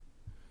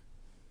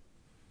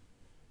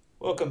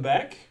Welcome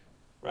back,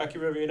 Rocky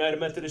River United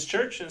Methodist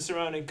Church and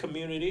surrounding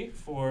community,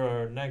 for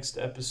our next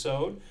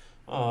episode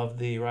of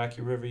the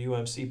Rocky River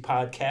UMC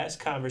podcast,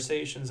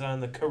 Conversations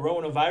on the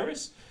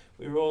Coronavirus.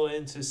 We roll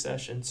into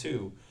session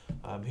two.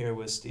 I'm here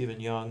with Stephen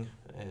Young,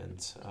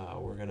 and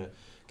we're going to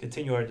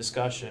continue our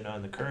discussion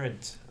on the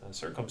current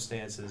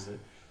circumstances that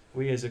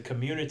we as a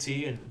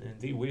community and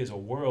indeed we as a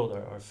world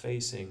are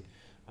facing,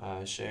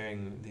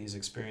 sharing these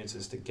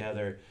experiences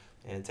together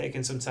and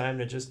taking some time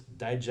to just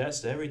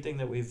digest everything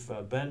that we've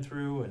been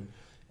through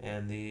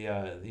and the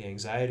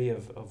anxiety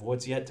of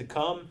what's yet to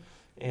come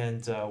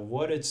and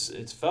what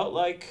it's felt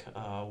like,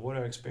 what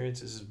our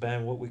experiences has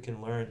been, what we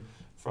can learn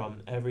from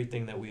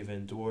everything that we've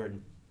endured,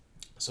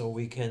 so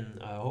we can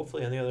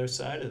hopefully on the other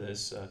side of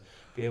this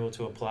be able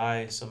to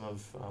apply some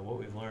of what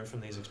we've learned from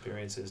these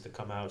experiences to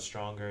come out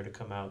stronger, to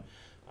come out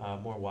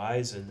more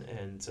wise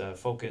and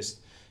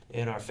focused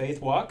in our faith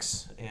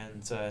walks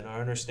and in our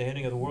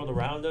understanding of the world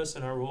around us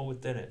and our role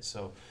within it.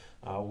 So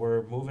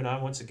we're moving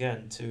on once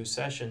again to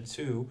session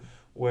two,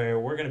 where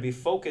we're going to be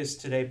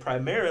focused today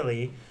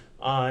primarily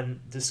on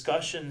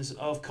discussions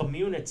of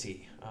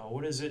community.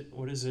 What does it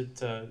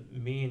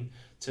mean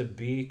to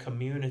be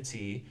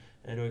community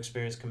and to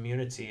experience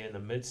community in the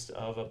midst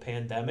of a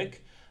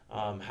pandemic?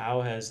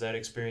 How has that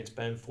experience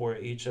been for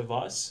each of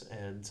us,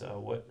 and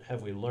what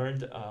have we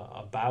learned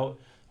about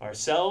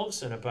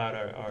ourselves and about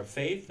our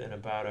faith and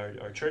about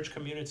our church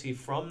community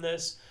from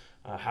this?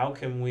 How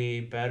can we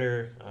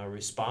better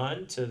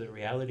respond to the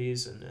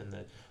realities and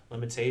the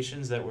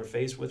limitations that we're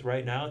faced with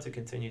right now to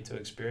continue to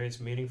experience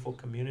meaningful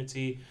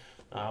community?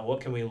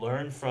 What can we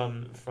learn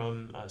from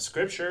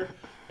Scripture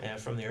and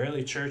from the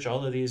early church?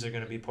 All of these are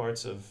going to be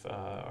parts of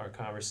our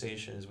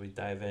conversation as we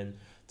dive in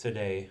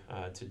today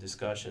to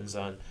discussions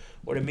on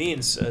what it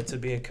means to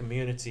be a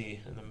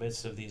community in the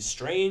midst of these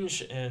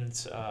strange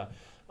and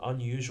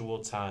unusual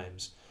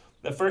times.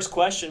 The first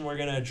question we're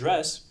going to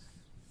address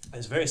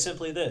is very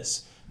simply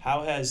this: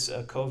 how has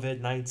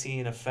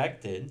COVID-19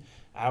 affected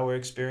our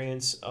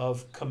experience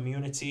of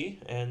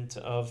community and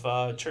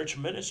of church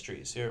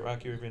ministries here at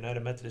Rocky River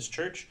United Methodist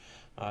Church?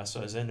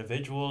 So as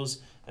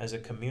individuals, as a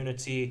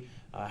community,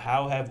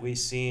 how have we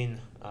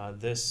seen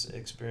this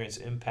experience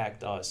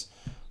impact us,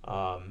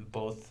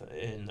 both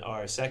in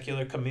our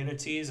secular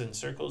communities and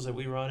circles that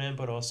we run in,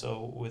 but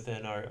also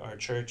within our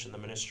church and the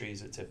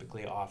ministries it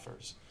typically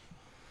offers?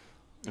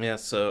 Yeah,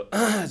 so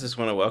I just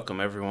want to welcome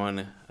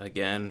everyone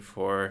again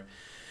for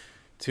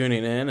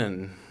tuning in,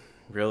 and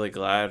really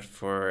glad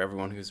for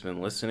everyone who's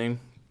been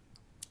listening.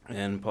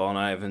 And Paul and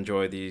I have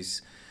enjoyed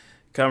these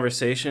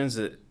conversations.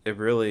 It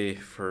really,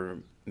 for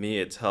me,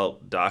 it's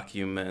helped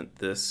document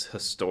this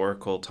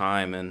historical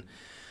time, and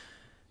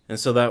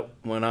so that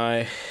when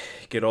I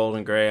get old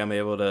and gray, I'm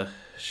able to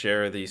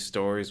share these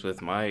stories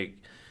with my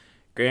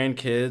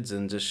grandkids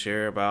and just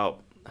share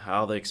about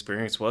how the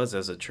experience was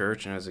as a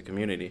church and as a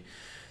community.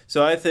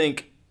 So I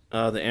think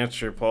the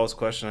answer to Paul's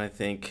question, I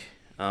think,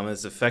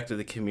 has affected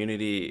the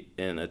community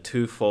in a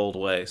twofold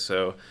way.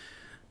 So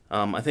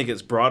I think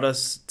it's brought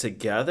us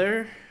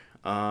together,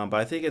 but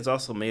I think it's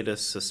also made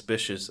us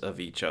suspicious of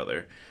each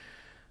other.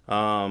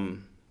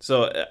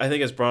 So I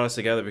think it's brought us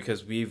together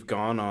because we've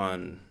gone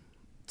on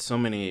so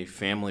many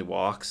family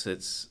walks.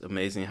 It's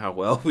amazing how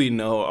well we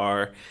know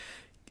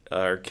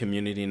our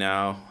community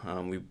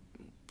now. We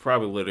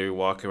probably literally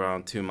walk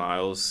around 2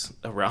 miles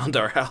around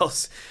our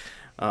house.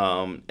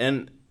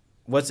 And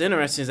what's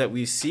interesting is that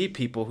we see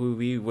people who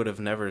we would have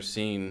never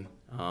seen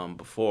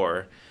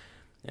before,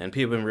 and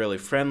people have been really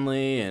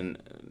friendly, and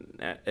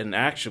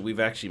actually we've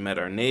actually met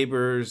our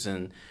neighbors,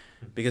 and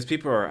because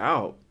people are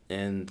out,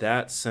 and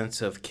that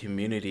sense of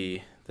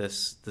community, the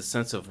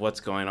sense of what's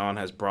going on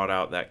has brought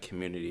out that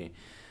community.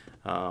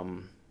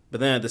 But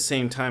then at the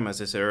same time,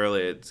 as I said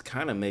earlier, it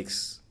kind of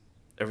makes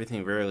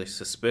everything really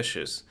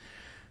suspicious.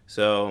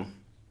 So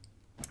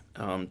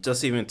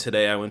just even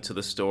today, I went to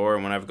the store,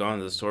 and when I've gone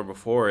to the store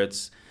before,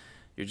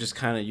 you're just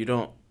kind of, you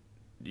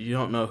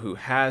don't know who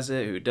has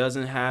it, who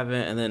doesn't have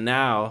it, and then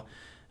now,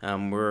 as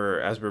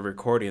we're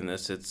recording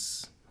this,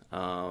 it's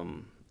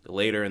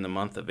later in the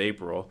month of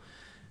April,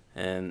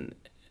 and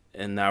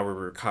now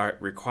we're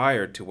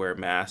required to wear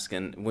masks.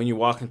 And when you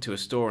walk into a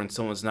store and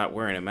someone's not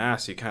wearing a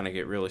mask, you kind of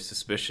get really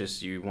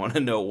suspicious. You want to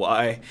know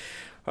why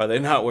are they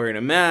not wearing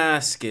a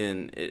mask,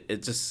 and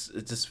it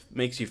just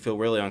makes you feel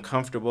really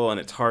uncomfortable, and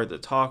it's hard to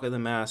talk with the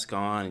mask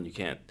on, and you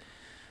can't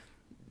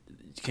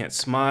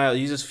smile.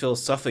 You just feel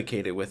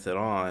suffocated with it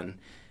on,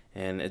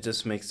 and it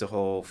just makes the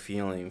whole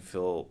feeling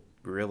feel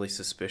really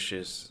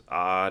suspicious,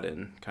 odd,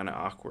 and kind of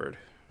awkward.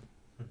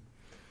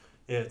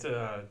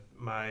 Yeah,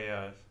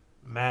 my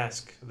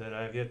mask that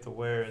I've yet to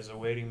wear is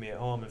awaiting me at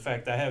home. In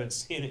fact, I haven't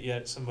seen it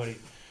yet. Somebody,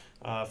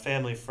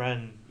 family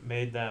friend,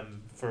 made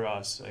them for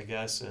us, I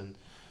guess, and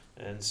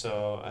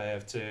so I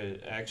have to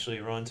actually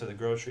run to the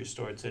grocery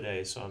store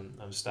today. So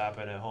I'm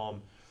stopping at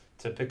home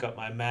to pick up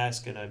my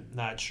mask, and I'm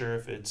not sure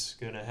if it's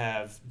going to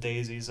have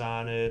daisies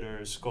on it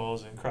or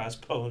skulls and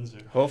crossbones.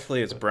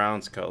 Hopefully it's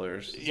Browns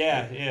colors.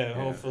 Yeah.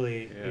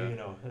 Hopefully,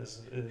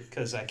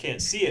 because I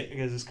can't see it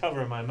because it's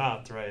covering my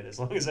mouth, right? As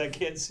long as I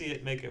can't see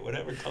it, make it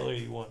whatever color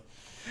you want.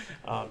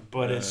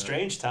 But it's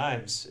strange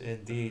times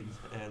indeed,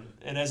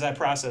 and as I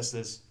process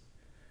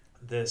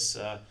this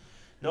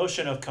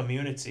notion of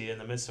community in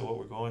the midst of what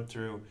we're going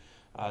through,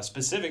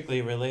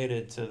 specifically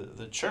related to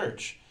the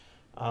church.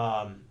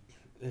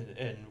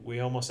 And we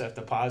almost have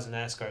to pause and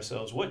ask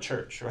ourselves, what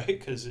church, right?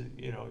 Because,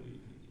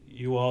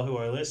 you all who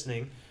are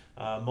listening,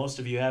 most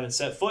of you haven't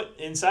set foot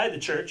inside the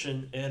church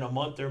in a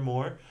month or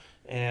more.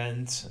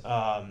 And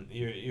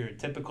your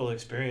typical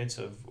experience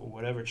of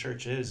whatever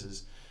church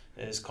is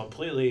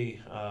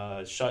completely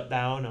shut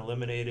down,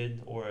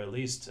 eliminated, or at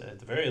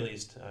the very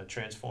least,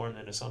 transformed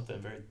into something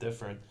very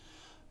different.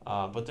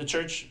 But the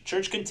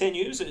church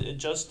continues. It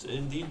just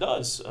indeed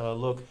does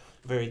look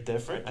very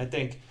different. I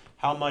think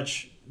how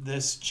much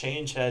this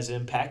change has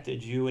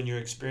impacted you and your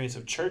experience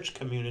of church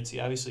community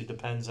obviously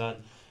depends on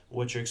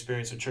what your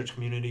experience of church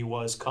community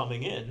was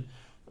coming in.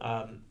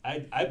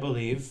 I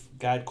believe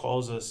God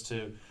calls us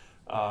to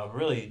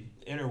really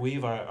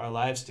interweave our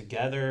lives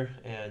together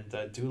and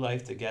do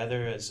life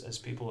together as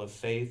people of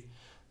faith.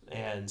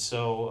 And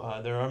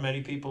so there are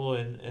many people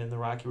in the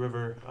Rocky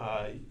River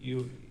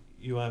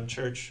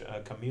Church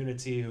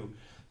community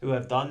who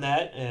have done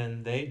that,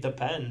 and they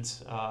depend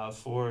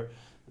for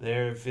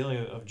their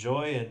feeling of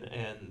joy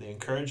and the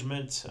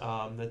encouragement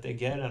that they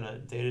get on a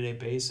day-to-day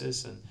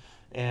basis,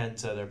 and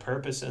their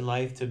purpose in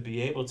life to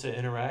be able to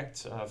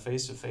interact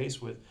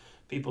face-to-face with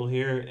people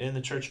here in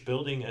the church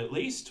building at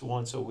least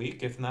once a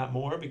week, if not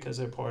more, because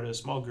they're part of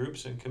small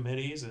groups and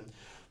committees,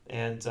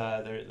 and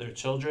their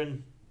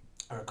children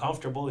are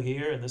comfortable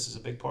here, and this is a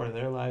big part of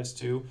their lives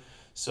too.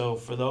 So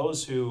for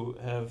those who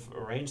have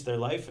arranged their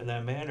life in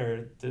that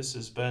manner, this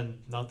has been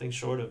nothing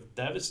short of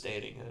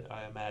devastating,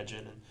 I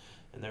imagine,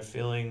 and they're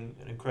feeling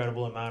an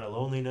incredible amount of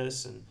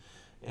loneliness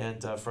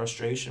and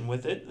frustration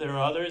with it. There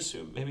are others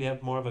who maybe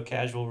have more of a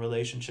casual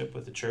relationship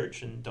with the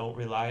church and don't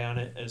rely on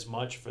it as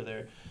much for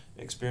their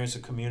experience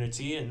of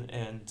community,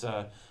 and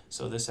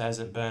so this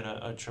hasn't been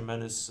a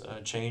tremendous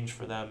change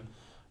for them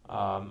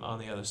on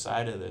the other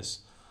side of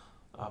this.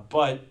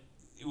 But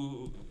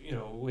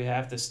we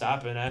have to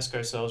stop and ask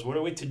ourselves, what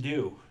are we to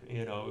do?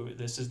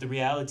 This is the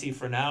reality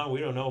for now.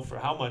 We don't know for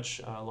how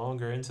much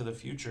longer into the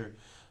future.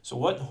 So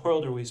what in the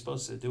world are we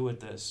supposed to do with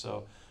this?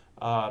 So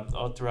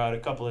I'll throw out a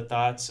couple of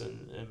thoughts,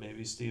 and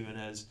maybe Stephen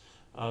has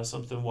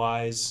something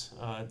wise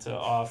to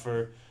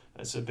offer.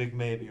 That's a big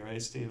maybe,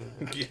 right, Stephen?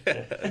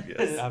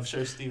 Yes. I'm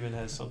sure Stephen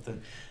has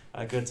something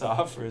good to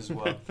offer as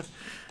well.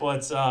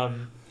 But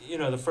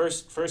the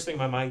first thing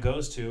my mind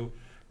goes to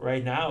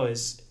right now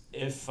is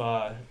if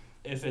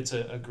it's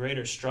a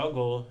greater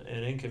struggle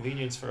and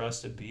inconvenience for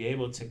us to be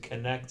able to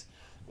connect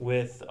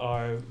with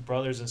our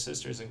brothers and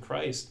sisters in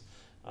Christ,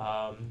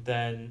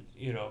 then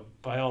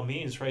by all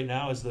means, right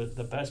now is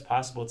the best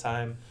possible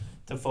time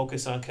to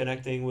focus on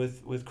connecting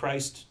with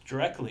Christ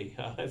directly.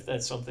 If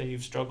that's something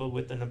you've struggled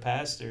with in the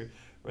past, or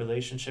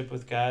relationship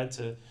with God,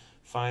 to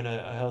find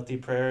a healthy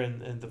prayer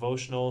and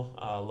devotional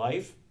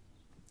life,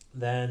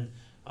 then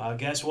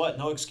guess what?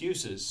 No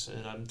excuses.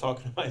 And I'm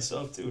talking to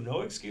myself too.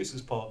 No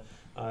excuses, Paul.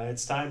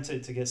 It's time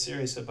to get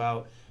serious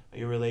about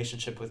your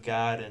relationship with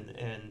God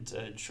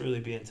and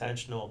truly be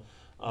intentional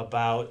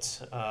about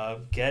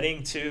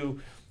getting to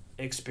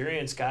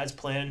experience God's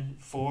plan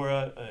for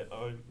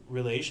a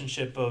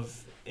relationship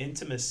of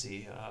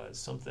intimacy,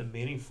 something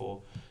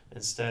meaningful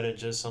instead of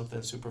just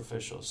something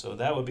superficial. So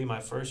that would be my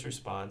first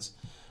response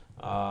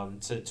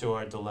to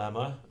our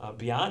dilemma.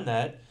 Beyond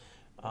that,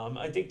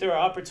 I think there are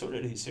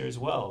opportunities here as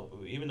well.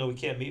 Even though we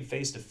can't meet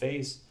face to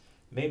face,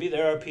 maybe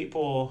there are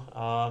people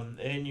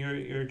in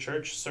your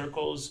church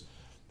circles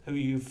who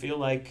you feel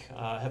like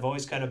have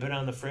always kind of been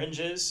on the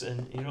fringes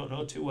and you don't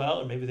know too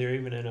well, or maybe they're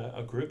even in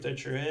a group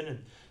that you're in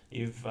and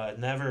you've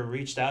never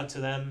reached out to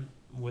them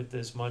with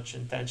as much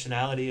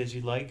intentionality as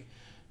you'd like.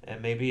 And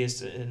maybe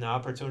it's an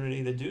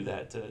opportunity to do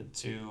that,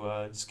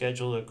 to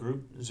schedule a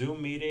group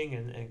Zoom meeting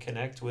and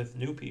connect with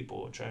new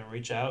people, try and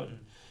reach out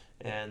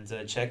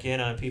and check in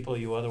on people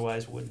you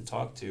otherwise wouldn't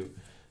talk to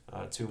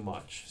too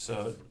much.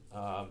 So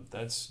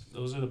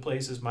those are the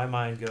places my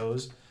mind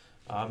goes,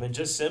 and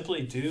just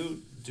simply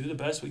do the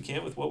best we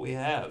can with what we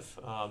have.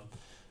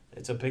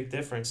 It's a big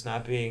difference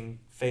not being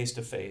face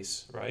to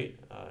face, right?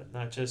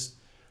 Not just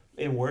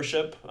in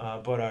worship,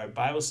 but our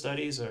Bible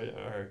studies,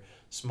 our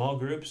small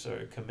groups,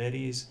 or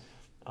committees.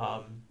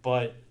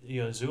 But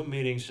Zoom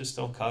meetings just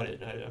don't cut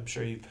it. I'm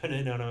sure you've been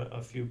in on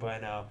a few by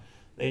now.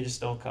 They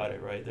just don't cut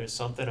it, right? There's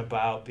something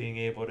about being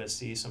able to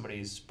see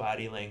somebody's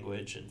body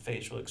language and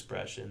facial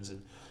expressions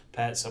and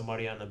pat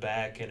somebody on the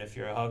back, and if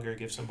you're a hugger,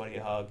 give somebody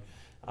a hug.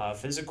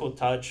 Physical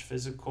touch,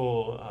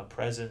 physical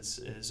presence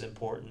is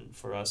important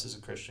for us as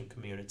a Christian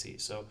community.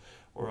 So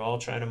we're all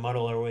trying to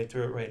muddle our way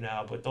through it right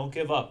now, but don't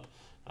give up,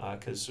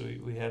 because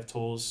we have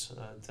tools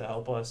to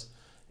help us,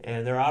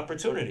 and there are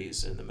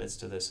opportunities in the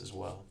midst of this as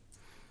well.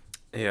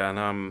 Yeah,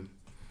 and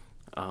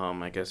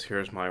I guess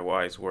here's my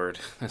wise word,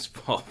 as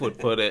Paul would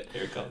put it.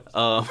 Here it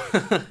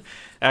comes.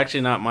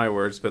 Actually, not my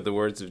words, but the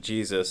words of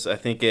Jesus. I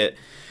think it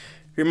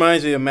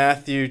reminds me of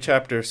Matthew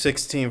chapter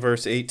 16,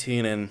 verse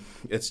 18, and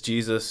it's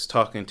Jesus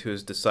talking to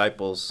his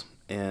disciples.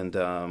 And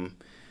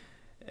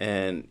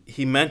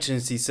he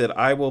mentions, he said,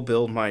 "I will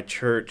build my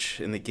church,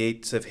 and the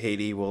gates of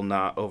Hades will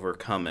not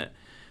overcome it."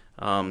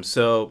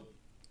 So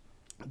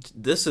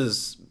this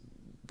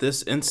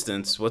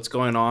instance, what's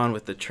going on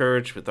with the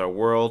church, with our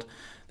world,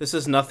 this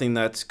is nothing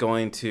that's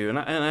going to, and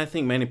I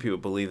think many people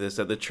believe this,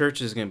 that the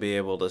church is going to be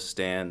able to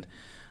stand,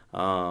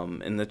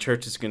 and the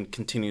church is going to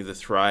continue to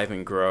thrive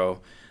and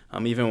grow,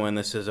 even when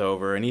this is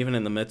over, and even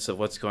in the midst of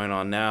what's going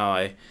on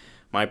now.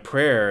 My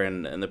prayer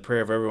and the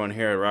prayer of everyone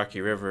here at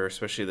Rocky River,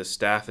 especially the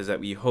staff, is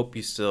that we hope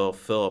you still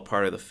feel a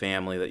part of the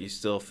family, that you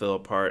still feel a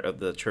part of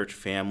the church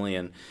family,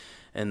 and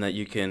that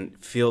you can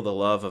feel the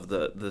love of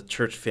the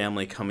church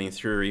family coming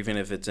through, even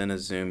if it's in a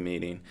Zoom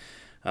meeting.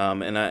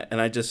 And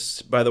I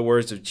just, by the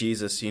words of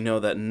Jesus, you know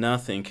that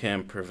nothing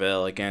can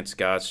prevail against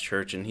God's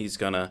church, and he's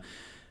going to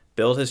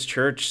build his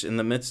church in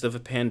the midst of a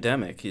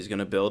pandemic. He's going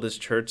to build his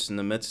church in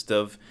the midst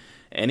of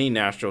any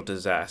natural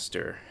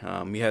disaster.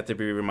 You have to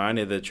be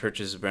reminded that the church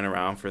has been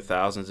around for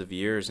thousands of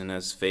years and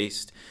has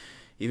faced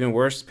even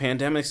worse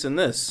pandemics than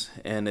this,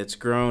 and it's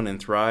grown and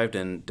thrived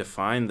and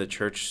defined the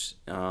church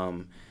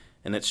and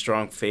its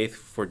strong faith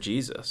for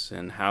Jesus,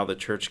 and how the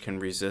church can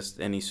resist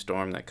any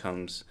storm that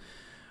comes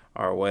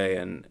our way.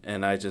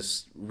 And I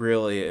just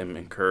really am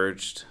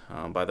encouraged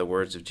by the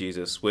words of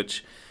Jesus,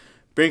 which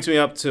brings me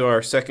up to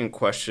our second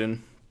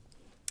question.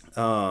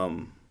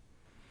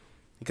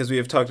 Because we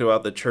have talked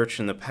about the church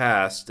in the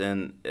past,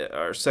 and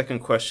our second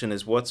question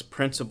is, what's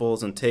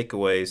principles and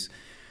takeaways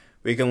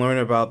we can learn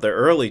about the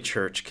early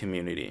church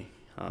community?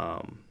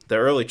 The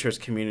early church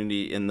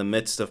community in the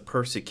midst of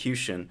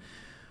persecution.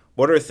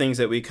 What are things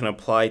that we can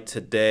apply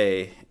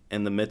today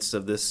in the midst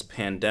of this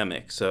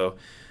pandemic? So,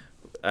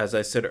 as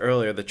I said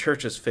earlier, the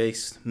church has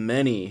faced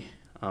many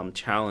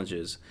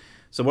challenges.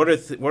 So what are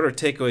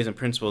takeaways and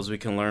principles we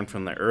can learn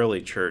from the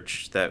early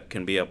church that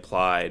can be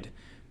applied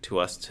to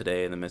us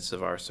today in the midst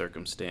of our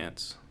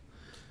circumstance?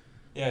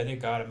 Yeah, I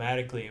think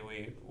automatically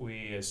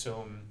we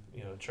assume,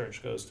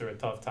 church goes through a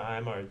tough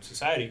time, or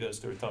society goes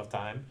through a tough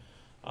time,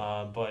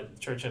 but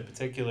church in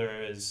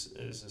particular is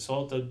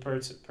assaulted,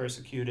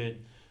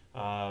 persecuted,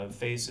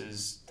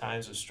 faces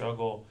times of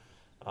struggle.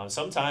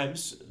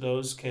 Sometimes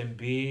those can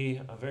be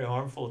very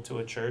harmful to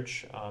a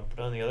church, but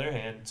on the other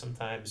hand,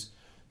 sometimes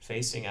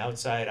facing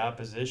outside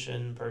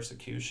opposition,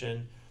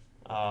 persecution,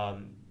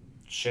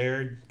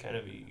 shared kind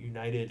of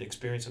united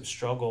experience of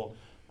struggle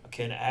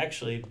can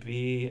actually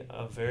be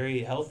a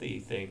very healthy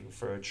thing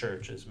for a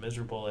church, as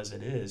miserable as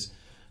it is,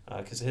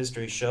 because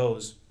history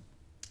shows,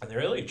 and the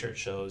early church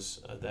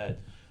shows, that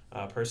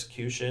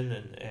persecution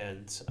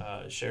and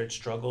shared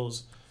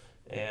struggles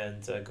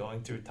and going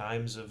through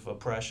times of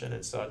oppression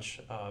and such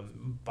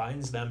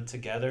binds them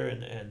together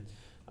and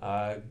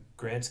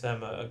grants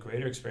them a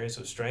greater experience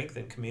of strength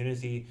and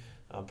community,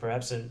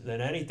 perhaps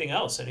than anything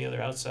else, any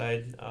other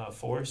outside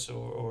force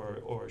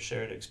or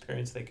shared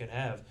experience they can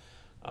have,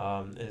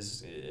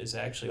 is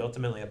actually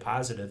ultimately a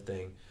positive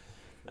thing.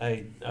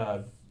 I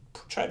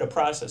tried to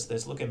process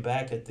this looking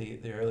back at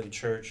the early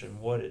church and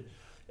what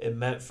it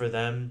meant for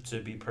them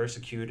to be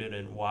persecuted,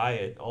 and why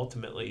it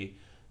ultimately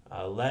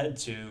led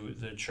to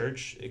the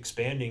church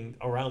expanding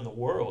around the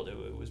world.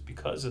 It was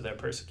because of that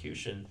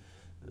persecution,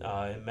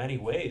 in many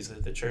ways,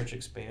 that the church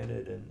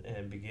expanded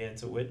and began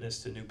to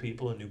witness to new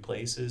people and new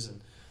places,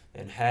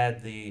 and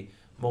had the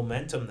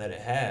momentum that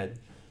it had.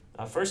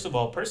 First of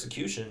all,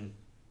 persecution,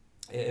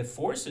 it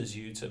forces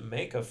you to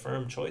make a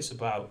firm choice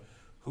about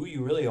who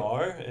you really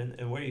are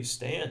and where you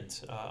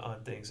stand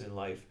on things in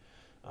life.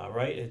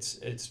 Right?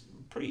 It's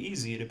pretty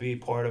easy to be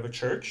part of a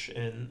church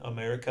in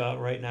America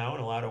right now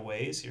in a lot of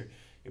ways.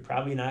 You're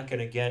probably not going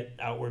to get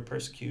outward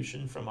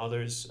persecution from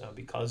others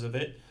because of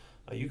it.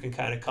 You can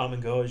kind of come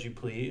and go as you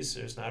please.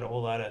 There's not a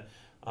whole lot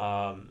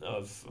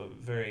of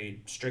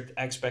very strict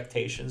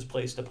expectations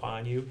placed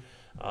upon you.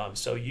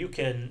 So you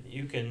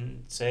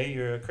can say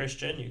you're a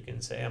Christian. You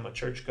can say I'm a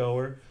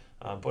churchgoer.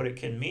 But it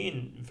can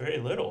mean very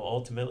little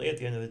ultimately at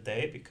the end of the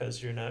day,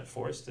 because you're not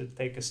forced to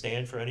take a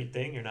stand for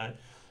anything. You're not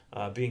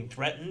being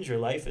threatened. Your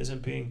life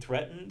isn't being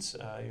threatened.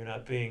 You're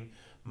not being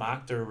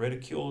mocked or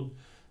ridiculed.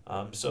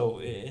 So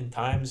in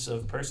times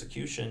of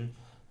persecution,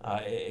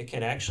 it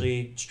can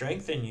actually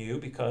strengthen you,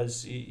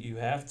 because you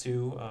have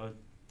to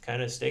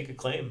kind of stake a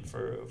claim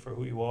for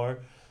who you are,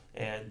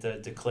 and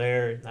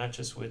declare, not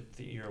just with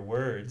your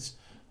words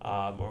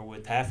or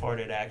with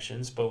half-hearted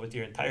actions, but with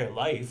your entire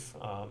life,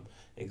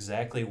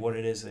 exactly what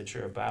it is that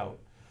you're about.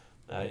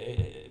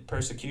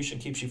 Persecution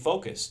keeps you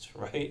focused,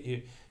 right?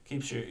 You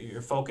keeps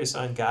your focus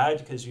on God,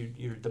 because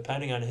you're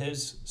depending on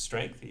His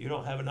strength. You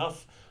don't have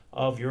enough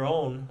of your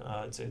own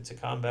to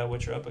combat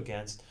what you're up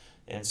against.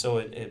 And so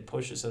it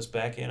pushes us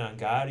back in on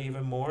God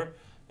even more,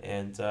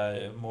 and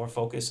more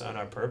focus on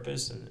our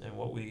purpose and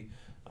what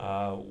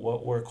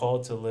we're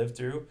called to live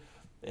through.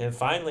 And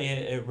finally,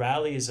 it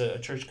rallies a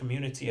church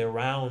community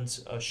around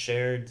a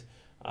shared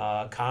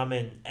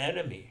common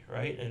enemy,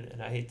 right?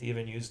 And I hate to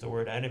even use the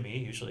word enemy.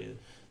 Usually,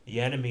 the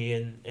enemy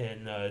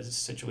in a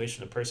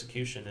situation of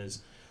persecution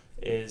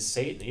is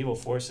Satan, evil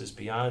forces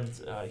beyond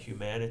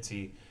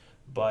humanity.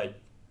 But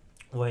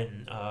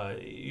when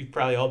you've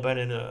probably all been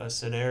in a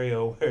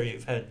scenario where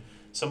you've had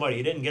somebody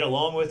you didn't get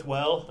along with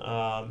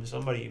well,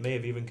 somebody you may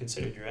have even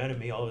considered your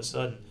enemy, all of a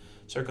sudden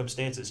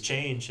circumstances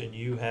change and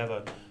you have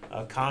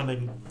a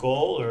common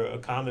goal or a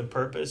common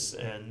purpose,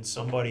 and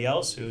somebody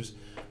else who's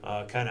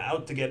kind of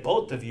out to get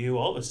both of you,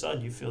 all of a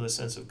sudden you feel a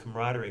sense of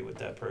camaraderie with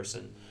that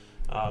person.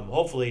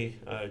 Hopefully,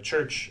 a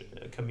church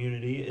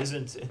community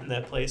isn't in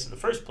that place in the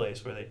first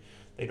place where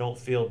they don't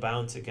feel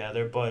bound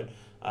together, but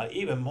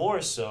even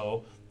more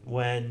so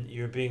when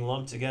you're being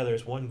lumped together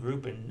as one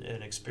group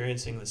and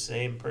experiencing the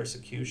same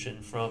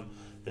persecution from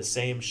the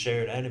same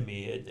shared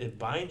enemy, it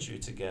binds you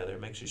together,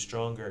 makes you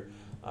stronger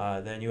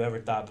than you ever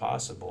thought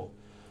possible.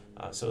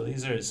 So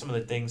these are some of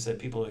the things that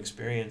people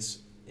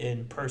experience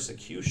in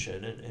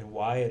persecution, and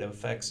why it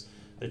affects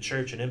the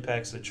church and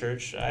impacts the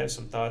church. I have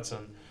some thoughts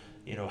on,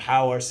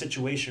 how our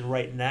situation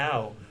right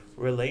now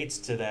relates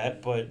to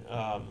that, but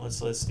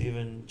let's let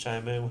Stephen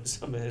chime in with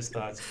some of his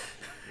thoughts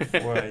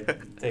before I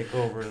take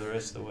over the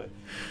rest of the way.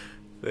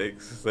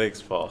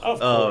 Thanks, Paul. Of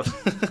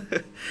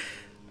course.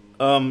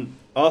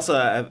 Also,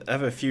 I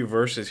have a few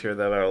verses here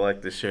that I would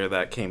like to share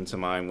that came to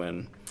mind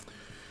when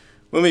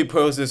we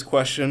posed this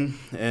question,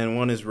 and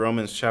one is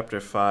Romans chapter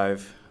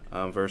 5,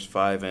 verse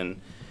 5,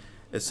 and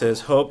it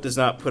says, "Hope does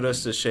not put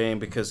us to shame,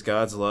 because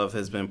God's love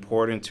has been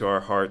poured into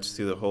our hearts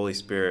through the Holy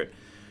Spirit,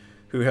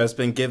 who has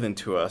been given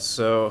to us."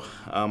 So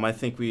I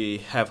think we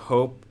have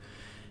hope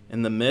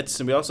in the midst,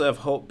 and we also have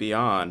hope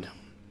beyond,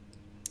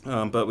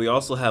 but we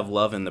also have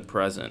love in the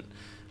present.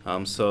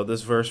 So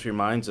this verse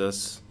reminds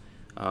us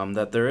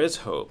that there is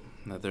hope,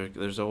 that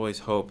there's always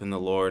hope in the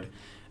Lord,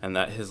 and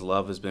that his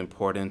love has been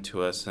poured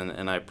into us.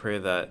 And I pray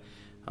that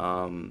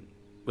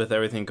with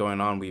everything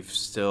going on, we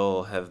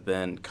still have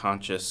been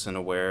conscious and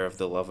aware of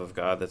the love of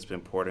God that's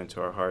been poured into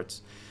our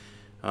hearts.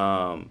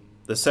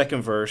 The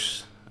second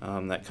verse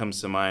that comes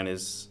to mind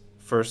is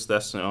 1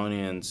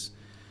 Thessalonians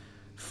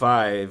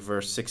 5,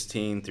 verse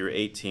 16 through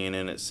 18,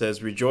 and it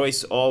says,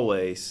 "Rejoice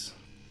always,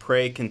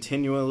 pray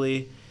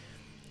continually,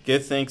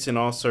 give thanks in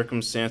all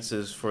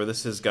circumstances, for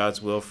this is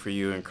God's will for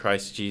you in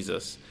Christ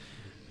Jesus."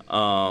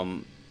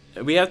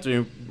 We have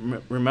to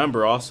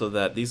remember also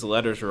that these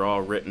letters are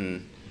all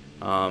written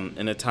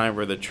in a time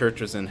where the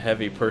church was in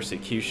heavy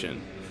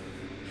persecution.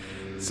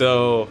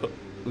 So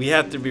we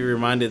have to be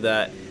reminded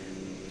that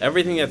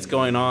everything that's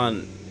going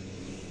on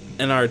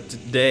in our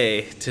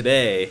day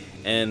today,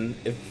 and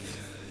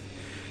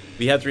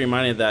we have to be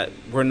reminded that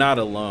we're not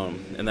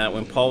alone, and that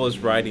when Paul was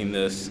writing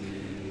this,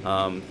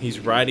 he's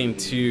writing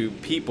to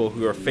people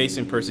who are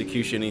facing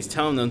persecution. He's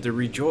telling them to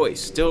rejoice,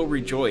 still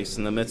rejoice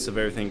in the midst of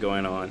everything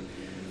going on.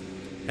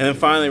 And then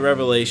finally,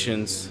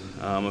 Revelations.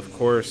 Of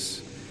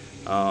course,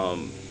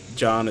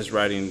 John is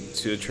writing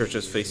to the church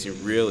that's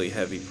facing really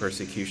heavy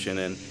persecution,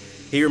 and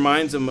he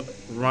reminds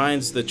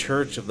the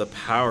church of the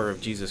power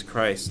of Jesus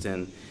Christ.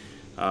 And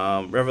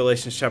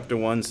Revelation chapter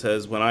 1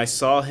 says, "When I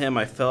saw him,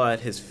 I fell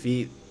at his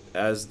feet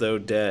as though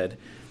dead.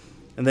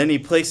 And then he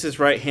placed his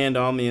right hand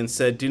on me and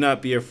said, 'Do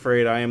not be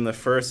afraid. I am the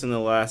first and the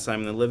last. I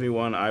am the living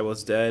one. I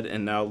was dead,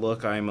 and now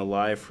look, I am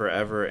alive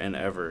forever and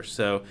ever.'"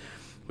 So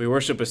we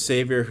worship a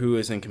Savior who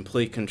is in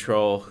complete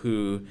control,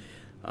 who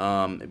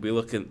we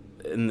look at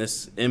in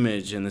this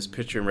image, in this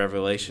picture in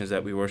Revelations,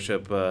 that we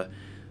worship a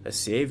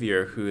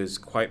Savior who is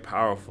quite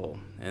powerful,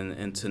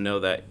 and to know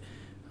that,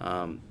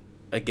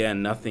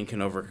 again, nothing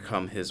can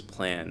overcome his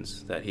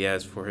plans that he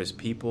has for his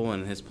people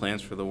and his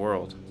plans for the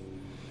world.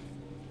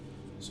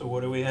 So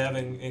what do we have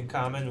in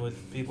common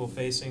with people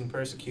facing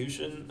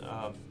persecution?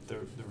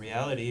 The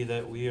reality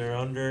that we are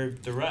under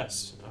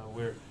duress.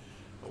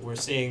 We're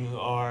seeing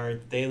our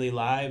daily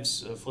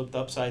lives flipped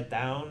upside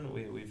down.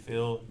 We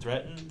feel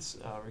threatened,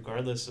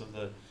 regardless of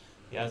the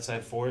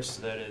outside force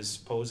that is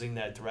posing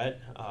that threat.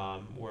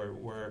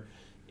 We're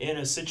in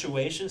a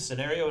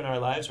scenario in our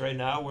lives right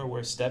now where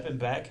we're stepping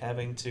back,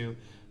 having to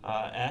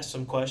ask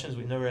some questions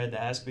we've never had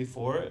to ask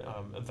before,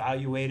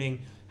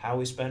 evaluating how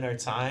we spend our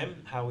time,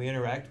 how we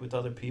interact with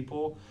other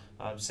people.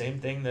 Same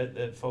thing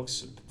that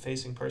folks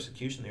facing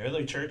persecution, the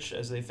early church,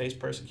 as they faced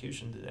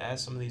persecution, to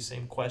ask some of these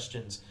same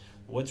questions.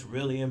 What's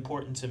really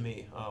important to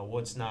me?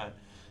 What's not?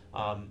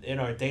 In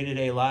our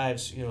day-to-day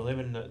lives,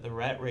 living the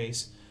rat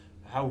race,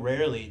 how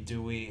rarely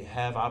do we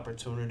have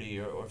opportunity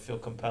or feel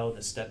compelled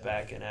to step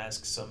back and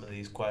ask some of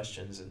these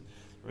questions and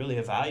really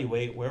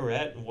evaluate where we're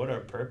at and what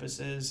our purpose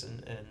is,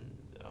 and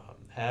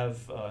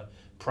have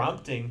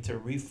prompting to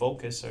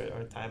refocus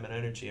our time and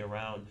energy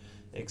around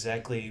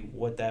exactly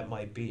what that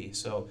might be.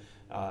 So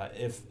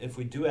if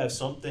we do have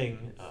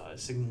something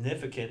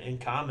significant in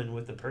common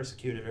with the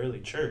persecuted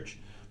early church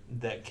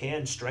that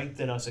can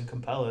strengthen us and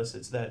compel us,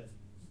 it's that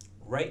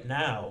right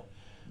now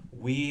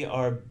we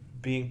are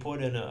being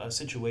put in a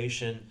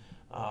situation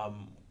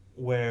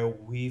where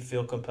we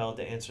feel compelled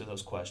to answer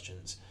those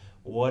questions.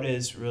 What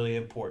is really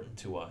important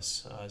to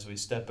us as we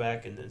step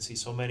back and see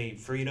so many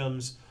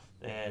freedoms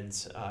and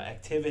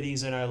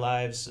activities in our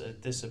lives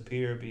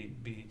disappear,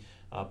 be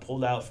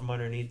pulled out from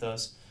underneath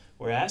us,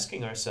 we're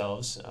asking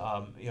ourselves,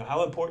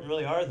 how important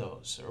really are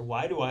those, or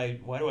why do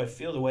I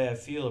feel the way I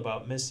feel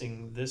about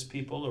missing this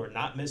people or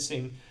not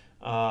missing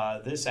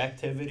this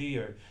activity,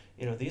 or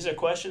these are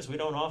questions we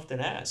don't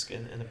often ask,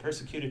 and the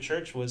persecuted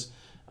church was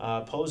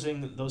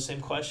posing those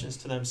same questions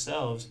to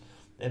themselves.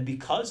 And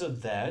because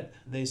of that,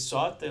 they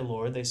sought the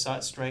Lord. They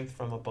sought strength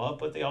from above,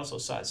 but they also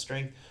sought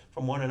strength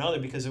from one another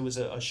because it was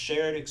a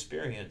shared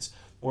experience.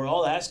 We're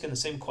all asking the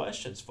same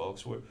questions,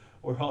 folks.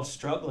 We're all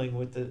struggling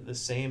with the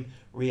same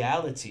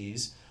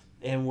realities.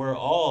 And we're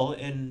all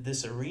in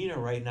this arena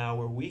right now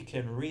where we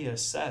can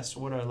reassess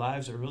what our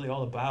lives are really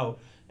all about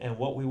and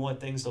what we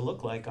want things to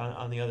look like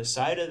on the other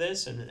side of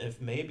this. And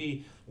if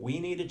maybe we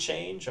need to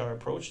change, our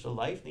approach to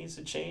life needs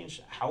to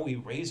change, how we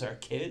raise our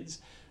kids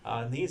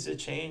needs to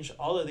change.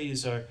 All of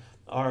these are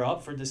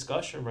up for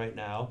discussion right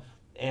now.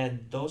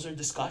 And those are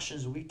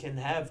discussions we can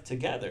have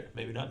together.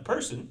 Maybe not in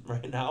person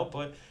right now,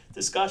 but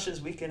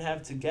discussions we can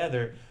have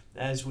together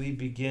as we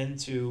begin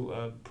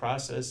to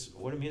process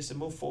what it means to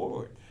move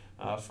forward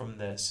from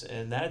this.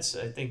 And that's,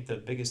 I think, the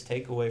biggest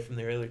takeaway from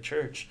the early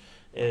church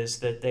is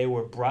that they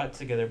were brought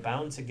together,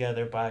 bound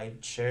together by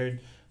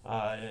shared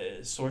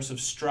source of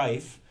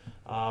strife,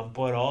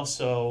 but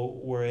also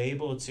were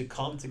able to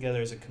come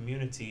together as a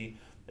community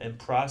and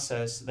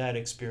process that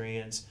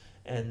experience,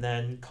 and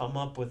then come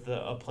up with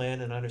a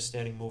plan and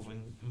understanding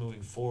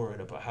moving forward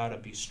about how to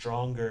be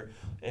stronger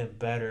and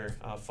better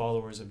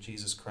followers of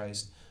Jesus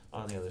Christ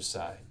on the other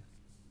side.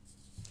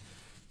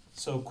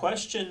 So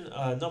question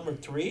number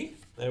 3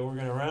 that we're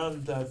going to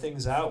round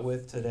things out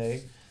with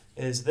today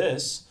is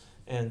this,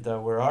 and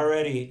we're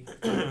already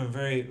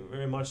very,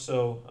 very much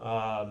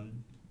so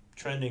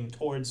trending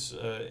towards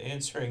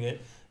answering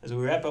it as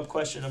we wrap up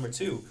question number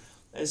 2.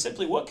 And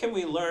simply, what can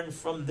we learn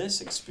from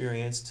this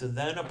experience to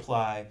then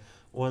apply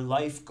when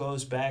life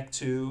goes back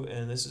to,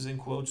 and this is in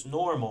quotes,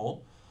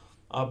 normal,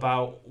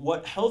 about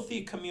what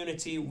healthy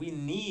community we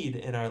need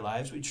in our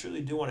lives, we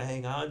truly do want to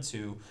hang on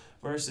to,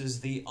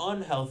 versus the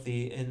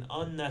unhealthy and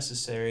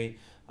unnecessary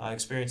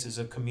experiences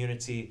of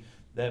community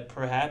that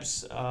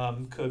perhaps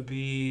could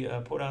be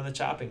put on the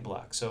chopping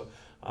block. So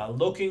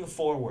looking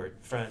forward,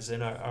 friends,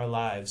 in our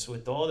lives,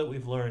 with all that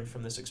we've learned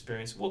from this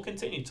experience, we'll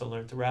continue to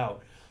learn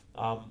throughout.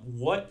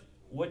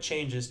 What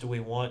changes do we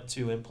want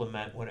to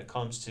implement when it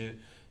comes to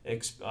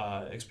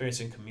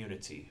experiencing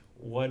community?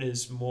 What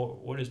is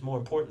more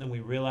important than we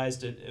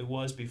realized it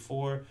was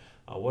before?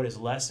 What is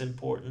less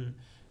important?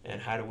 And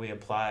how do we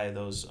apply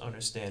those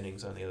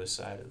understandings on the other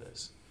side of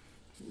this?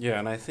 Yeah,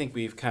 and I think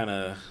we've kind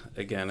of,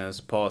 again, as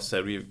Paul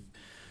said, we've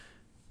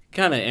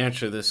kind of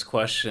answered this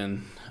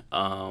question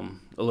a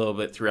little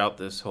bit throughout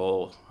this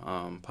whole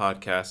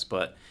podcast,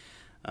 but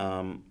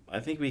I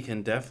think we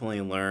can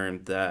definitely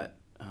learn that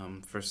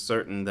for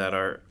certain that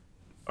our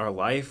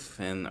life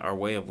and our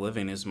way of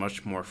living is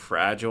much more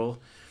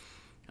fragile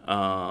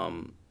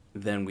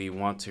than we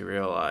want to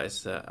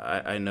realize. That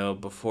I know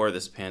before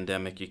this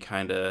pandemic, you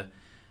kind of,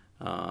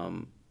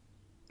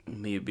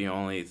 me being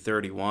only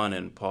 31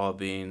 and Paul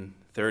being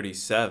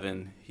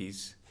 37,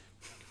 he's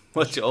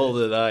much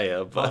older than I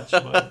am. Much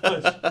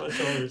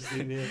older,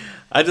 Steve, yeah.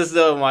 I just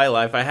know in my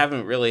life, I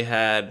haven't really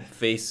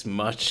faced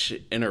much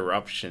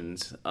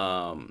interruptions.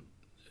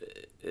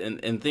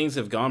 And things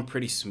have gone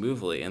pretty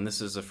smoothly, and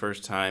this is the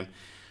first time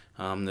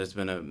there's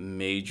been a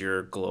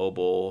major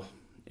global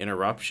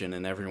interruption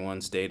in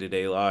everyone's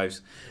day-to-day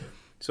lives.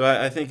 So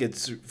I think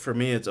for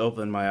me, it's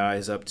opened my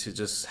eyes up to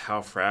just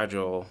how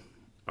fragile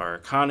our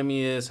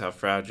economy is, how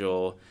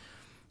fragile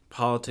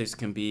politics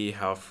can be,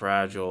 how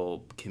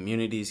fragile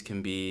communities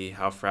can be,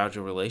 how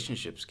fragile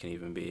relationships can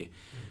even be,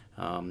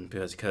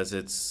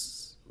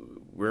 because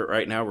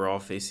right now we're all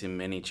facing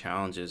many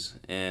challenges,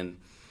 and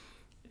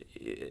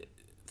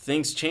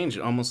things change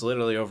almost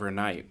literally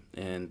overnight.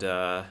 And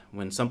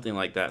when something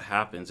like that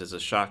happens, it's a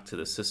shock to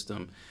the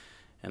system.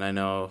 And I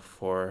know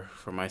for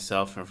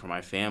myself and for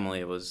my family,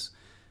 it was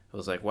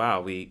like,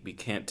 wow, we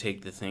can't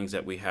take the things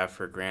that we have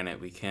for granted.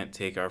 We can't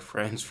take our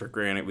friends for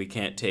granted. We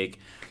can't take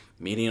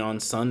meeting on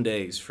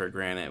Sundays for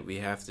granted. We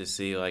have to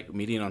see, like,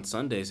 meeting on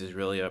Sundays is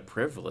really a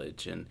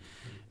privilege, and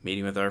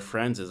meeting with our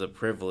friends is a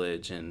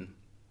privilege, and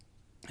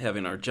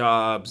having our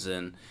jobs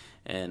and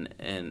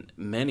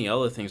many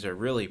other things are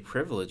really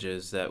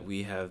privileges that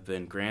we have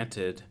been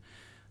granted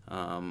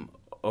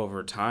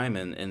over time,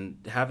 and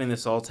having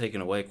this all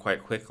taken away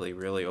quite quickly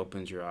really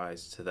opens your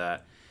eyes to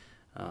that.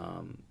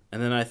 And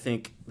then I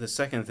think the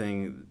second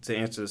thing, to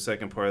answer the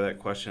second part of that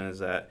question, is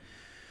that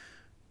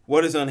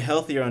what is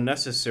unhealthy or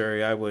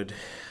unnecessary, I would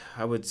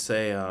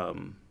say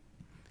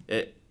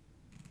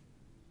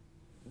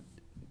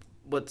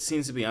what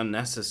seems to be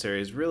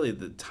unnecessary is really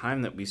the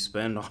time that we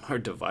spend on our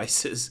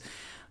devices.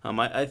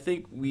 I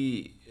think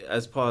we,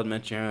 as Paul had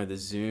mentioned earlier, the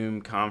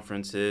Zoom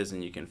conferences,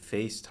 and you can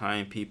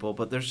FaceTime people,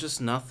 but there's just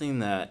nothing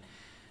that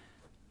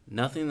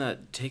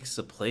takes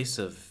the place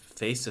of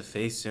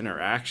face-to-face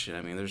interaction.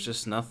 I mean, there's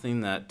just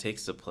nothing that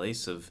takes the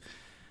place of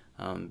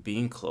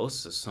being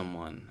close to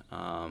someone.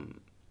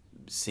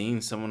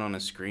 seeing someone on a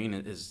screen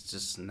is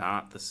just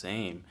not the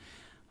same.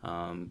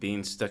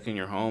 Being stuck in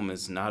your home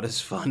is not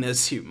as fun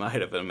as you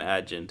might have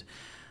imagined.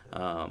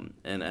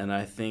 And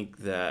I think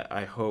that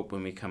I hope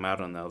when we come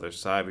out on the other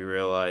side, we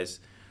realize,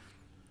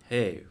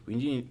 hey, we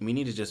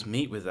need to just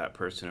meet with that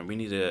person, or we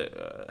need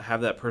to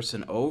have that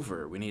person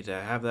over. We need to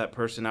have that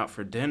person out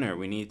for dinner.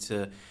 We need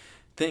to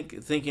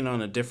thinking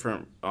on a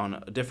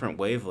different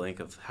wavelength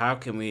of how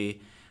can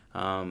we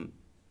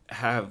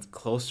have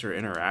closer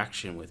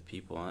interaction with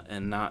people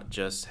and not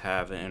just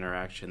have an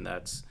interaction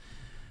that's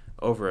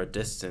over a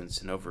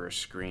distance and over a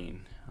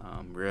screen.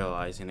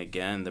 Realizing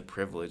again the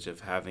privilege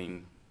of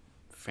having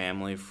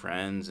family,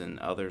 friends, and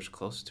others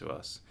close to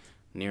us,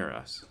 near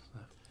us.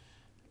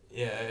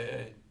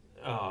 Yeah,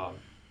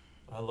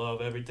 I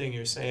love everything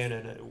you're saying,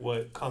 and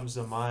what comes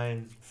to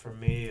mind for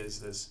me is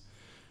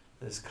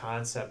this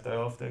concept I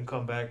often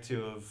come back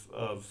to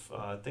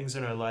of things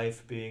in our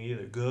life being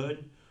either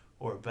good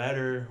or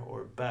better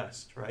or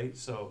best, right?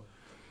 So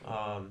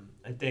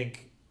I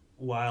think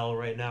while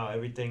right now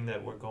everything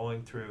that we're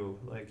going through,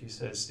 like you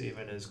said,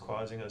 Stephen, is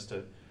causing us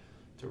to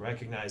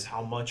recognize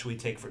how much we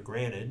take for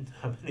granted,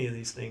 how many of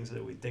these things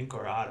that we think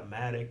are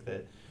automatic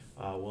that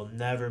will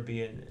never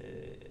be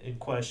in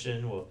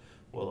question, will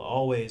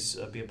always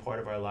be a part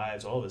of our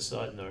lives, all of a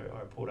sudden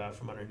are pulled out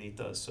from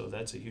underneath us. So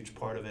that's a huge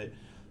part of it.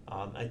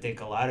 I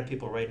think a lot of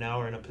people right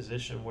now are in a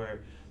position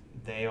where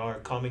they are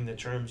coming to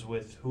terms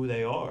with who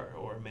they are,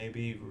 or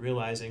maybe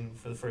realizing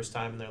for the first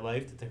time in their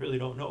life that they really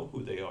don't know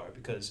who they are,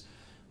 because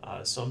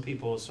some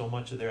people, so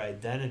much of their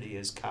identity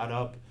is caught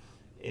up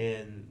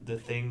in the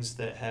things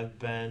that have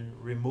been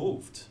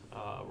removed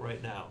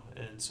right now,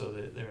 and so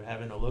they're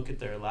having to look at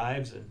their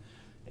lives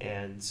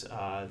and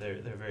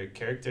their very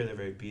character, their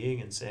very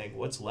being, and saying,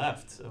 what's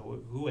left?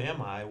 Who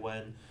am I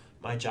when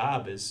my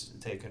job is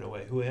taken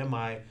away? Who am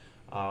I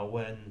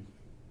when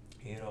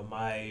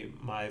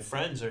my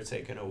friends are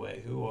taken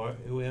away?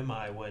 Who am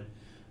I when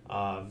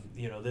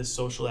this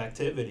social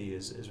activity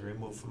is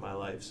removed from my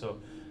life? So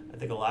I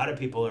think a lot of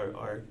people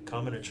are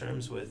coming to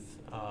terms with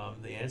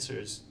the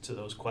answers to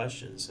those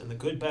questions. And the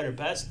good, better,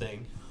 best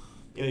thing,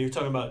 you're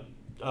talking about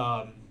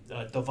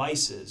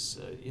devices,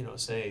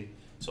 say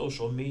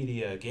social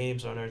media,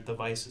 games on our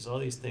devices, all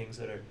these things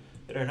that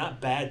are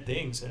not bad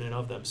things in and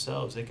of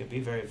themselves. They can be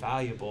very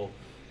valuable.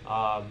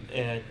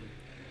 And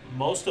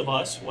most of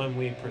us, when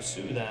we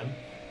pursue them,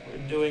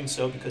 we're doing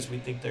so because we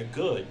think they're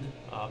good.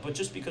 But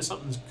just because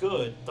something's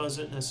good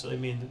doesn't necessarily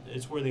mean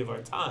it's worthy of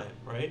our time,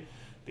 right?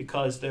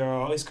 Because there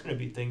are always going to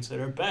be things that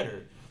are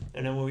better.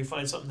 And then when we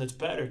find something that's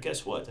better,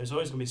 guess what? There's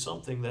always going to be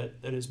something that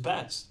is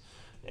best.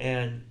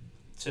 And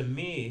to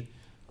me,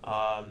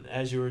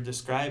 as you were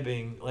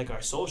describing, like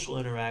our social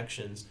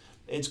interactions,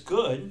 it's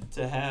good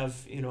to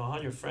have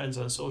 100 friends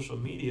on social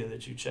media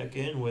that you check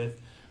in with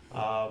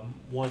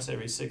once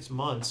every 6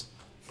 months.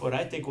 But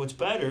I think what's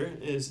better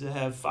is to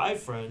have 5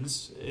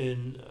 friends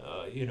in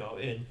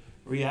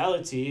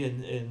reality,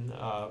 in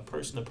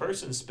person to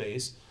person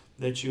space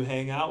that you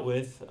hang out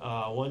with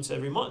once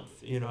every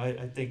month.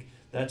 I think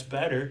that's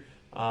better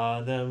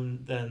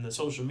than the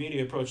social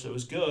media approach that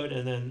was good.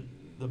 And then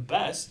the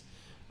best,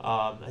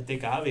 I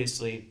think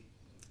obviously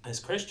as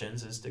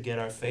Christians, is to get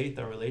our faith,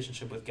 our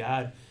relationship with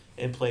God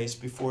in place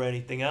before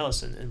anything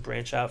else, and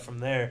branch out from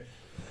there.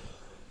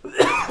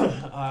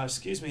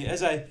 Excuse me.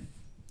 As I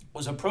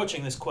was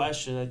approaching this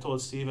question, I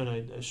told Stephen,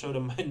 I showed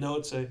him my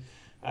notes.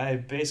 I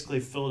basically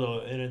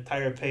filled an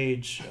entire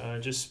page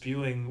just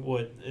spewing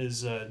what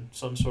is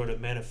some sort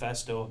of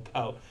manifesto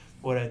about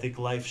what I think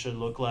life should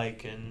look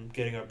like and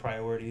getting our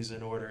priorities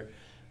in order.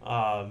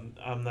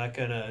 I'm not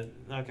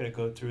gonna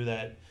go through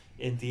that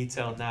in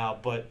detail now,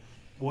 but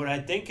what I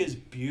think is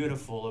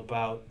beautiful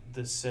about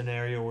the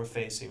scenario we're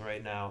facing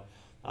right now,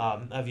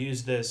 I've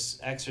used this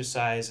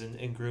exercise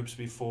in groups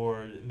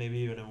before, maybe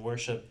even in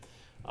worship.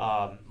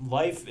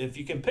 Life, if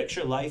you can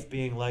picture life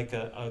being like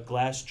a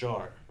glass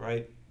jar,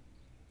 right?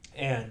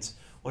 And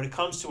when it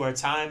comes to our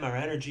time, our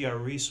energy, our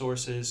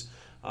resources,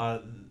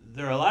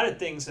 there are a lot of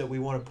things that we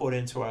want to put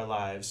into our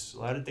lives, a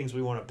lot of things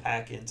we want to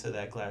pack into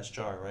that glass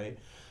jar, right?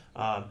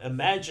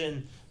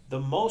 Imagine the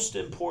most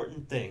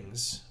important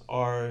things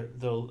are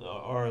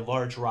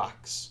large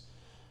rocks,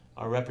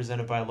 are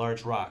represented by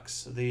large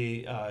rocks.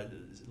 The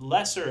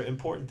lesser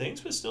important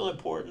things, but still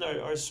important,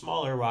 are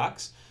smaller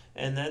rocks.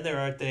 And then there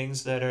are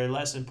things that are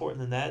less important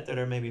than that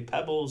are maybe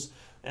pebbles.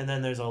 And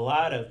then there's a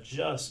lot of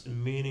just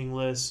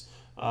meaningless,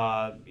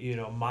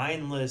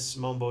 mindless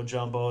mumbo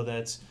jumbo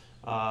that's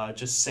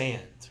just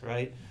sand,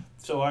 right?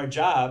 So our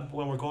job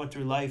when we're going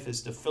through life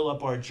is to fill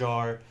up our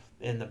jar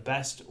in the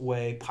best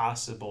way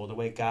possible, the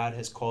way God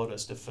has called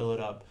us to fill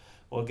it up.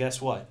 Well,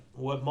 guess what?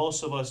 What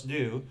most of us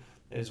do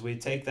is we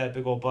take that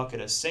big old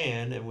bucket of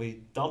sand and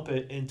we dump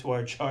it into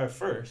our jar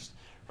first,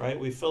 right?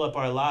 We fill up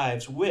our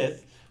lives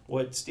with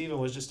what Stephen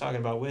was just talking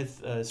about,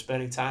 with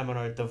spending time on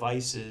our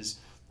devices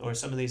or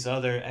some of these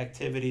other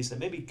activities that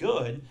may be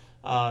good,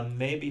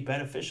 may be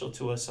beneficial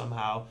to us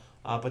somehow,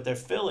 but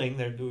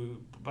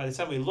by the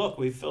time we look,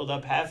 we've filled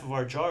up half of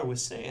our jar with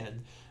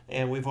sand.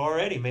 and we've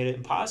already made it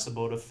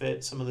impossible to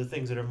fit some of the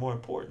things that are more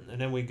important.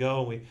 And then we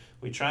go,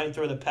 we try and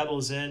throw the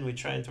pebbles in, we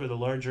try and throw the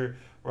larger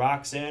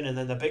rocks in, and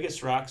then the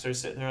biggest rocks are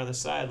sitting there on the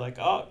side like,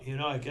 oh,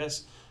 I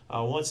guess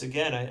once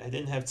again, I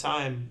didn't have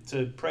time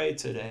to pray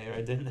today, or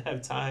I didn't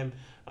have time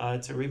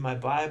to read my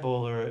Bible,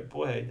 or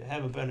boy, I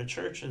haven't been to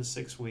church in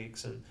 6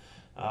 weeks.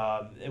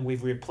 And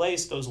we've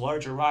replaced those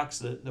larger rocks,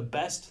 the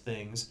best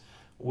things,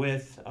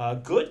 with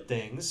good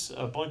things,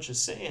 a bunch of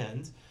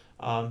sand,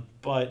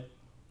 but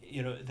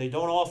they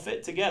don't all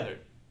fit together.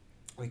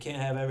 We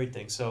can't have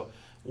everything. So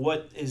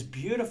what is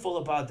beautiful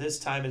about this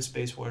time and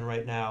space we're in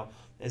right now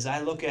is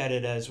I look at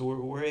it as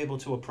we're able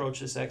to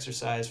approach this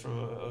exercise from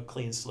a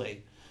clean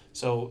slate.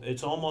 So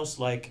it's almost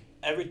like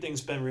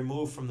everything's been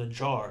removed from the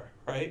jar,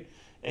 right?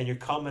 And you're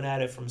coming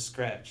at it from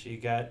scratch. You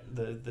got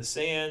the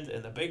sand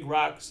and the big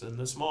rocks and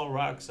the small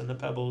rocks and the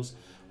pebbles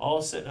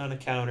all sitting on a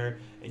counter,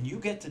 and you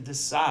get to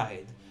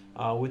decide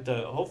with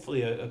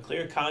hopefully a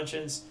clear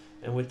conscience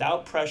and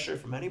without pressure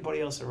from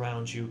anybody else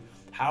around you,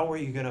 how are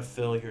you going to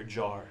fill your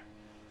jar?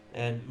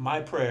 And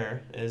my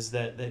prayer is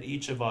that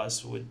each of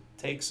us would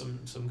take some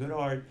good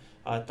hard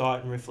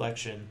thought and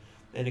reflection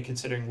into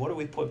considering, what do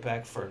we put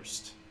back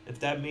first? If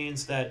that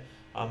means that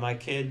my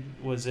kid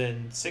was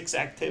in 6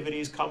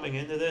 activities coming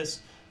into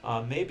this,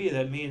 maybe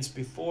that means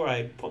before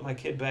I put my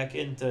kid back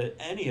into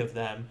any of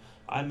them,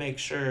 I make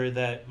sure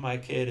that my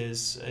kid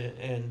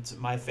and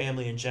my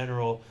family in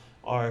general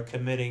are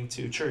committing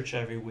to church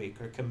every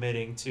week, or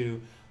committing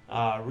to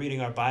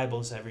reading our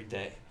Bibles every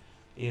day.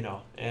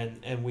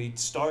 And we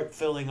start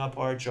filling up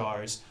our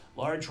jars,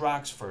 large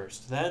rocks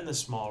first, then the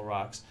small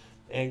rocks.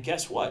 And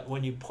guess what?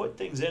 When you put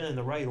things in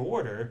the right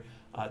order,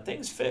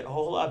 things fit a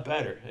whole lot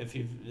better. If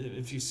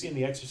you've seen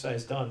the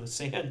exercise done,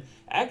 some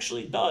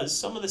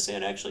of the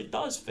sand actually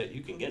does fit.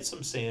 You can get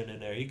some sand in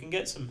there. You can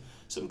get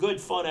some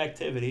good fun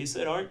activities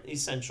that aren't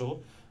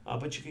essential,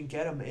 but you can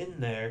get them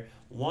in there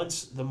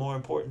once the more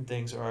important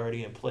things are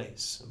already in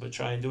place. But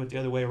try and do it the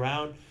other way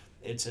around,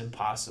 it's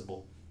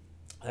impossible.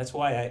 That's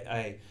why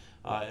I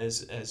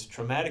as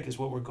traumatic as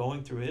what we're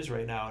going through is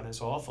right now, and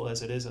as awful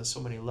as it is on so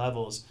many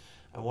levels,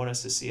 I want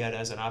us to see it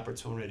as an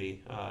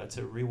opportunity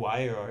to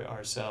rewire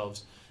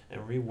ourselves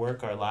and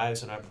rework our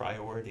lives and our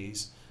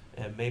priorities.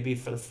 And maybe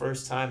for the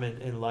first time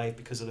in life,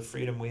 because of the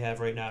freedom we have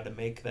right now to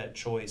make that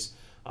choice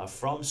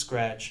from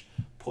scratch,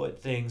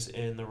 put things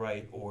in the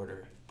right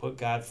order. Put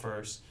God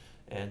first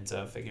and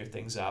figure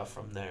things out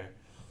from there.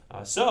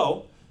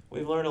 So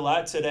we've learned a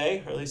lot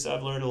today, or at least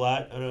I've learned a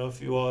lot. I don't know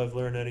if you all have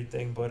learned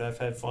anything, but I've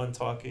had fun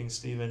talking.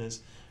 Stephen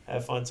has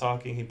had fun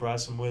talking. He brought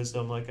some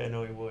wisdom like I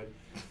know he would.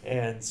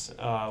 And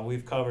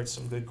we've covered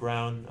some good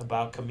ground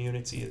about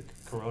community,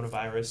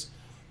 coronavirus.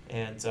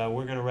 And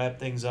we're going to wrap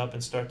things up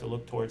and start to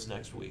look towards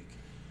next week.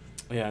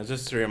 Yeah,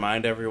 just to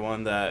remind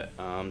everyone that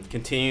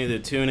continue to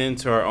tune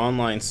into our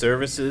online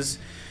services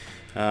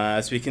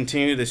as we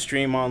continue to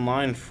stream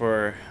online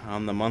for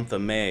the month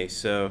of May.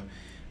 So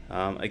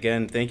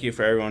again, thank you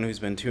for everyone who's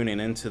been tuning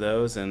into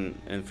those,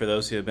 and for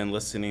those who have been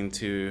listening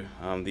to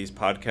these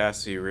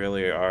podcasts. We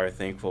really are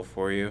thankful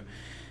for you,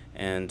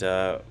 and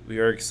we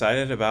are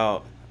excited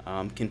about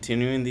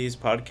continuing these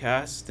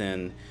podcasts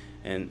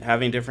and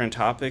having different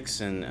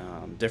topics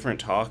and different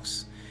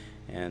talks,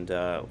 and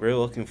we're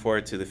looking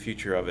forward to the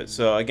future of it.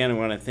 So again, I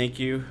want to thank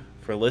you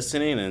for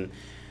listening, and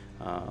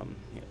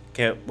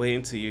can't wait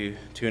until you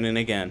tune in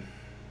again.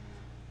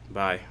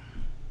 Bye.